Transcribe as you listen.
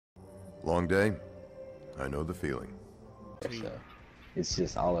Long day? I know the feeling. So it's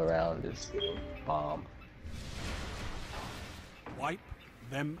just all around this bomb. Wipe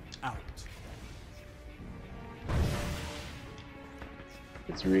them out.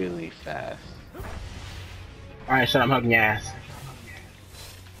 It's really fast. Alright, shut up, I'm hugging your ass.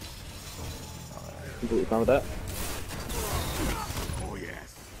 Completely fine with that. Oh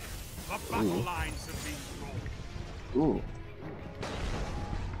yes. The battle lines have been drawn. Ooh.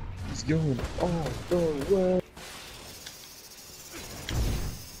 He's going all the way.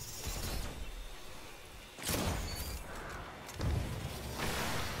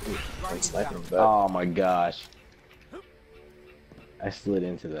 Ooh, sniping him back. Oh my gosh. I slid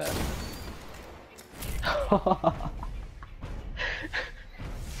into that.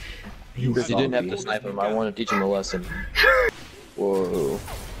 If you didn't have to snipe him, I want to teach him a lesson. Whoa.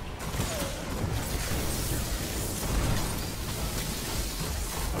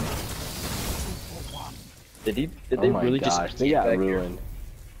 Did they Oh my really gosh, just they get got back here? ruined.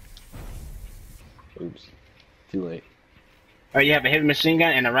 Oops. Too late. Oh, you have a heavy machine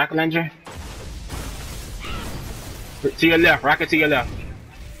gun and a rocket launcher? To your left, rocket to your left.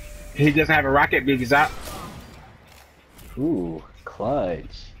 He doesn't have a rocket, but he's out. Ooh,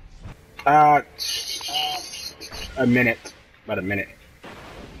 clutch. A minute. About a minute.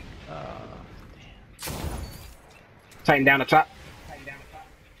 Tighten down the top.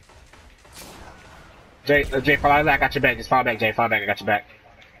 Jay, fall out of that. I got your back. Just fall back, Jay. Fall back. I got your back.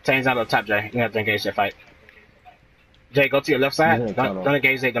 Tighten down to the top, Jay. You have to engage that fight. Jay, go to your left side. Don't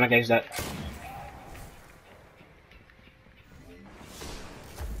engage that. Don't engage that.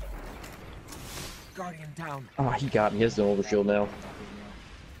 Guardian down. Oh, he got me. He has the overshield now.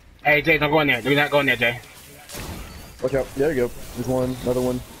 Hey, Jay, don't go in there. Do not go in there, Jay. Watch out. There you go. There's one. Another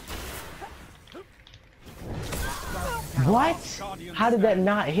one. What? How did that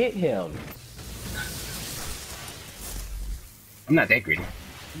not hit him? I'm not that greedy.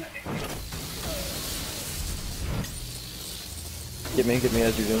 Get me as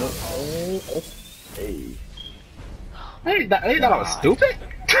you're doing it. Oh, hey. Hey, thought I was stupid?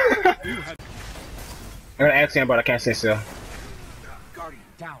 I gotta ask him, but I can't say so. Guardian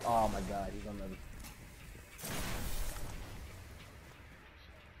down. Oh my god, he's on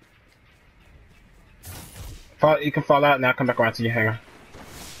the... You can fall out now. Come back around to your hanger.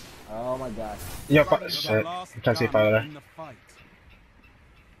 Oh my god. Yo, shit. I'm trying to see if I there.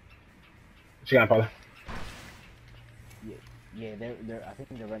 She got Paula. Yeah, they're. I think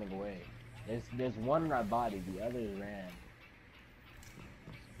they're running away. There's one in our body. The others ran.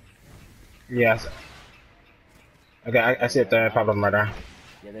 Yes. Okay, I see a third problem right there.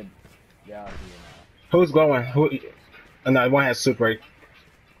 Yeah, they're out here now. Who's going? Who? Oh, no, one has super.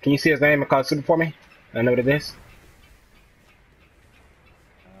 Can you see his name and call it super for me? I know what it is.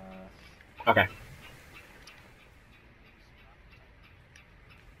 Okay.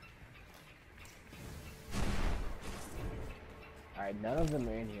 Alright, none of them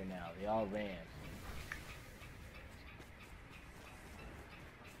are in here now. They all ran.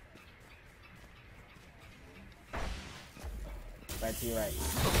 Right to your right.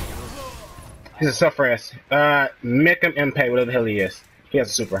 He's a suffer ass. Make him impact whatever the hell he is. He has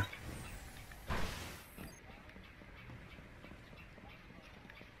a super.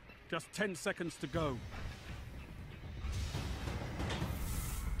 Just 10 seconds to go.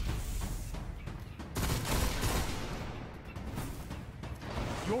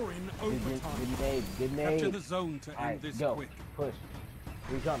 You're in overtime. Good nade. Good nade. Capture the zone to end this go. quick. Push.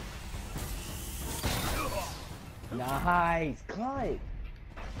 Here he comes. Nice. Cut.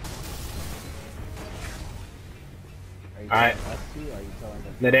 Alright.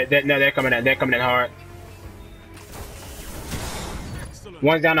 No, they're coming in. They're coming in hard. Excellent.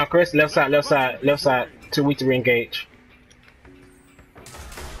 One's down on Chris. Left side. Left side. Left side. Too weak to re-engage.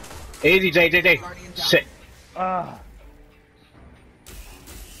 Easy, J. Shit. Ah.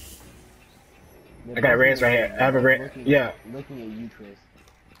 I got a res right here. I have a res. Yeah. Looking at you, Chris.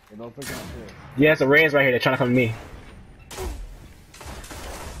 They're both looking at Chris. Yeah, it's a res right here. They're trying to come to me.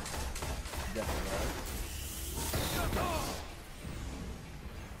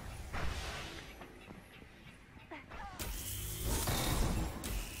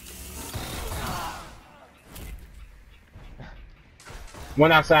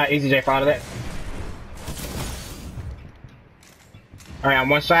 One outside. Easy, J. Follow that. Alright, I'm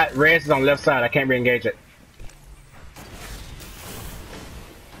one shot. Res is on left side. I can't re-engage it.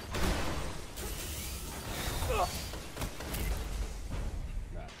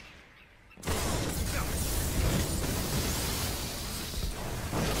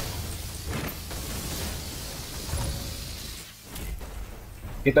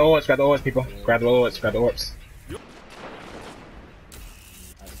 Get the orbs, grab the orbs, people. Grab the orbs, grab the orbs. I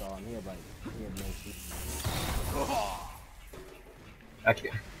saw him here, but he had no shoot. I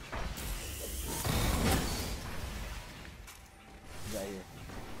can't. He's right here.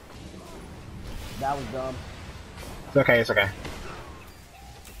 That was dumb. It's okay, it's okay.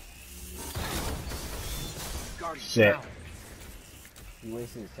 Shit. He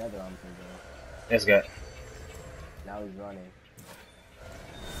wasted his tether on me, though. It's good. Now he's running.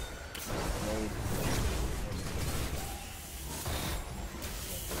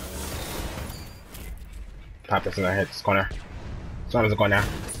 Pop this in the head, this corner. Someone's going now.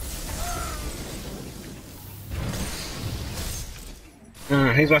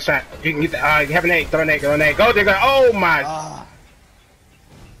 He's one shot. You can get the, have an egg, throw an egg, throw an egg. Go, digger. Oh my.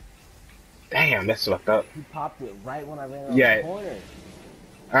 Damn, that's fucked up. He popped it right when I ran around the corner.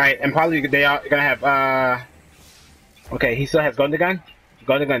 Alright, and probably they are gonna have, okay, he still has golden gun.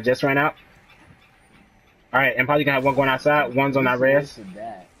 Golden gun just ran out. Alright, and probably gonna have one going outside, one's on our res. He literally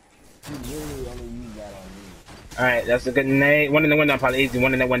only used that on me. Alright, that's a good name. One in the window, probably easy.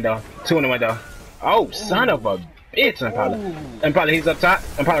 One in the window. Two in the window. Oh, son of a bitch, Impala. Impala, he's up top.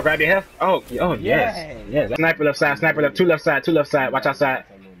 Impala, grab your health. Oh, yes. Yes. Sniper left side, sniper left, two left side. Watch outside.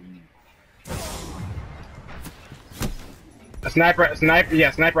 A sniper,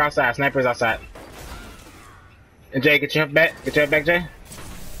 yeah, sniper outside. Sniper's outside. And Jay, get your health back. Get your health back, Jay.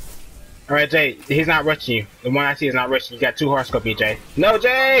 Alright, Jay, he's not rushing you. The one I see is not rushing you. You got two horoscope here, Jay. No,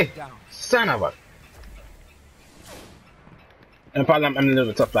 Jay! Son of a. And probably I'm in a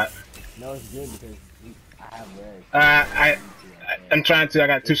little tough spot. No, it's good because I have res. I'm trying to. I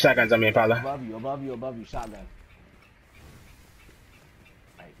got two shotguns on me, Impala. Above you, shotgun.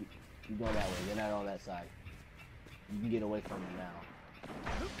 Alright, keep going that way. You're not on that side. You can get away from him now.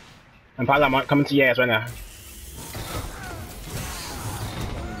 Impala, I'm coming to your ass right now.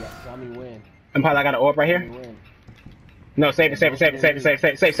 Tell me when. Impala, I got an orb right here. No, save it.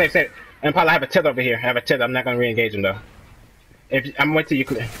 Impala, I have a tether over here. I'm not gonna re-engage him though. If I'm waiting till you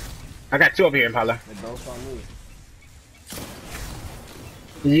clear. I got two over here, Impala. They're both on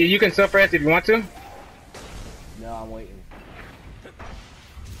me. You can self-rest if you want to. No, I'm waiting.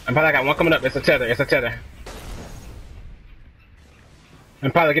 Impala, I got one coming up. It's a tether.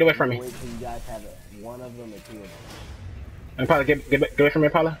 Impala, get away from me. Wait till you guys have one of them or two of them. Impala, get away from me,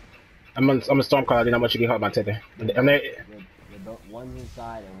 Impala. I'm a storm caller. I didn't know how much you can hold my tether. I'm there. One's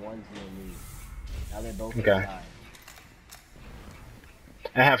inside and one's near me. Now they're both okay. inside.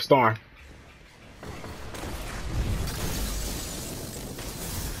 I have storm.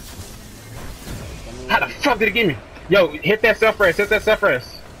 How the fuck did it get me? Yo, hit that self-rest.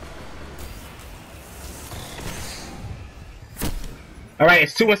 Alright,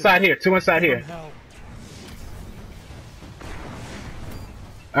 it's two inside here.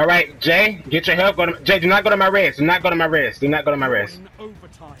 Alright, Jay, get your help. Jay, do not go to my res.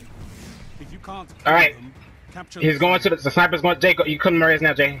 Alright. He's going to the sniper's going. Jay, you come to my res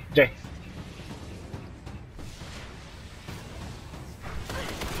now, Jay.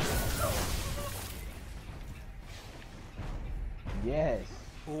 Yes.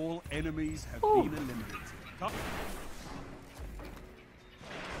 All enemies have been eliminated.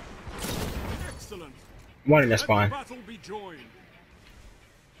 Excellent. One in the spawn.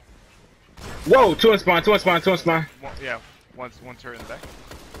 Whoa, two in spawn. Yeah, one turret in the back.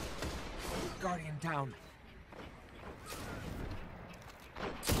 Guardian down.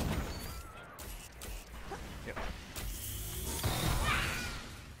 Yep.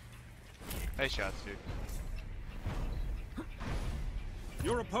 Nice shots, dude.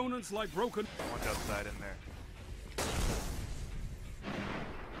 Your opponents lie broken. One's outside in there.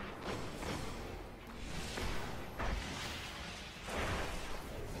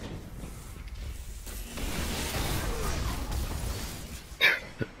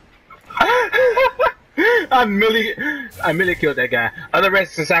 I merely killed that guy. Other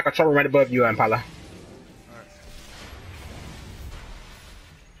rests inside control right above you, Impala. Alright.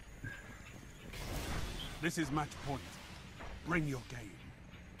 This is match point. Bring your game.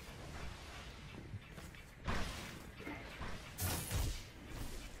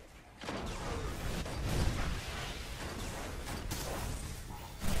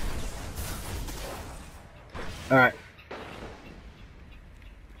 Alright.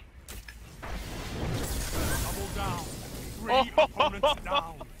 Double down. Three opponents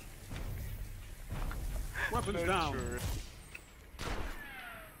down. Weapons down. Sure.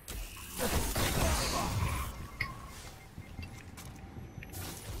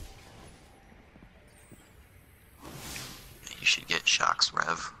 You should get shocks,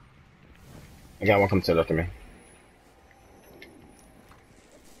 Rev. I got one coming to the left of me.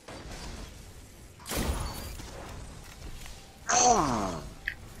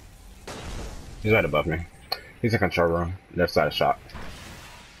 He's right above me. He's in control room. Left side of shop.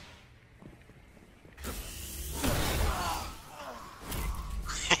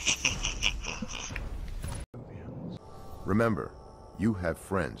 Remember, you have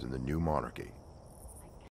friends in the new monarchy.